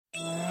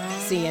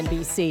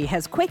CNBC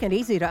has quick and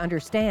easy to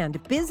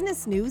understand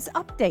business news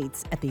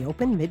updates at the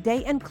open,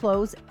 midday, and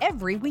close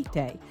every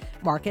weekday.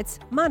 Markets,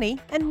 money,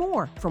 and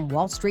more from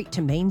Wall Street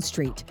to Main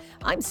Street.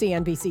 I'm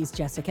CNBC's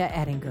Jessica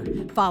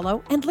Ettinger.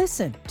 Follow and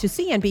listen to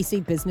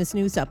CNBC Business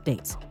News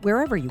Updates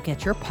wherever you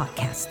get your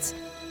podcasts.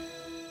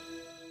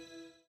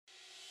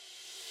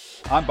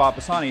 I'm Bob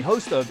Pisani,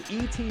 host of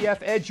ETF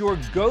Edge, your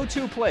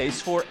go-to place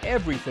for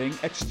everything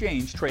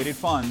exchange-traded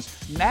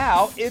funds.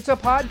 Now it's a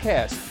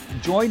podcast.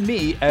 Join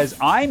me as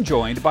I'm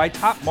joined by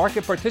top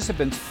market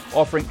participants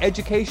offering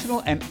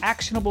educational and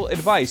actionable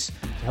advice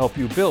to help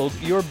you build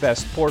your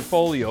best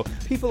portfolio.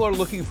 People are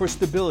looking for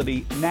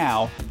stability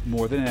now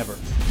more than ever.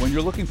 When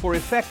you're looking for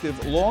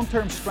effective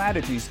long-term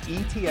strategies,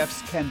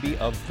 ETFs can be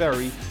a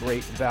very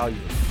great value.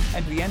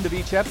 And at the end of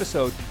each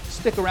episode,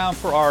 stick around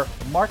for our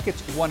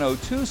Markets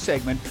 102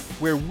 segment,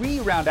 where we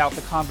round out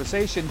the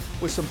conversation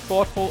with some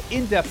thoughtful,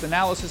 in-depth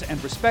analysis and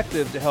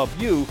perspective to help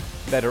you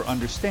better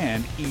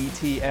understand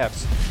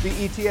ETFs. The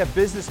ETF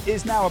business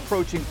is now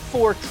approaching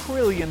 $4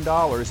 trillion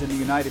in the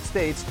United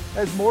States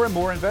as more and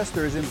more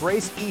investors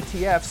embrace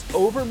ETFs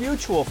over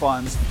mutual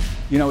funds.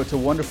 You know, it's a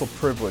wonderful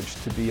privilege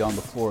to be on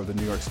the floor of the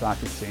New York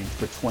Stock Exchange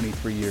for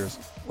 23 years.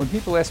 When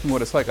people ask me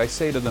what it's like, I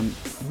say to them,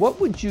 what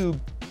would you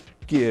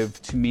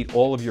give to meet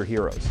all of your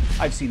heroes?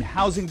 I've seen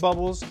housing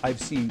bubbles, I've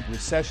seen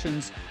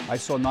recessions, I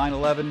saw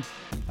 9/11,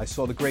 I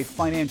saw the great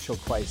financial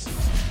crisis.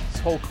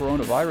 This whole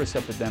coronavirus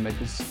epidemic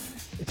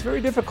it's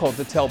very difficult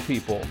to tell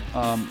people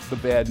the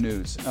bad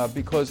news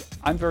because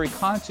I'm very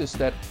conscious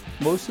that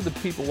most of the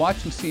people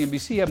watching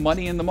CNBC have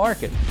money in the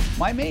market.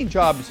 My main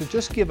job is to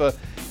just give a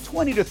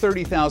 20 to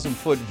 30,000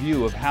 foot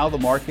view of how the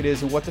market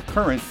is and what the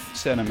current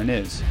sentiment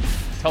is.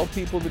 Tell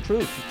people the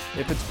truth.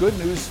 If it's good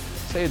news,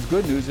 say it's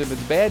good news. If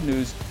it's bad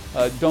news,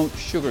 don't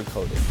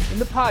sugarcoat it. In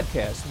the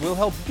podcast, we'll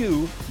help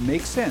you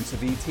make sense of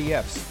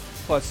ETFs,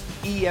 plus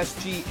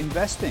ESG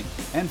investing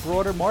and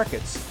broader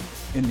markets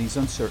in these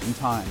uncertain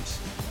times.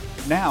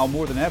 Now,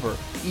 more than ever,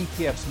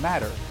 ETFs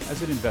matter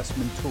as an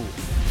investment tool.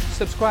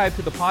 Subscribe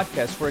to the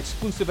podcast for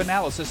exclusive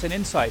analysis and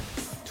insight.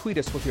 Tweet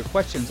us with your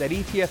questions at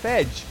ETF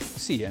Edge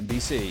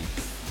CNBC.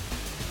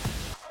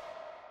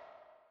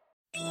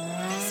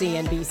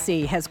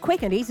 CNBC has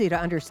quick and easy to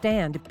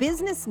understand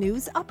business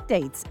news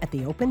updates at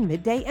the open,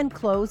 midday, and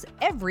close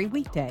every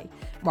weekday.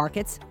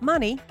 Markets,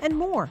 money, and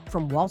more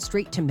from Wall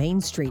Street to Main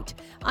Street.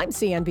 I'm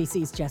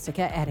CNBC's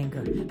Jessica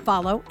Ettinger.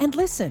 Follow and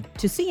listen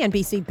to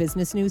CNBC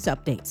Business News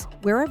Updates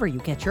wherever you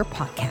get your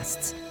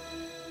podcasts.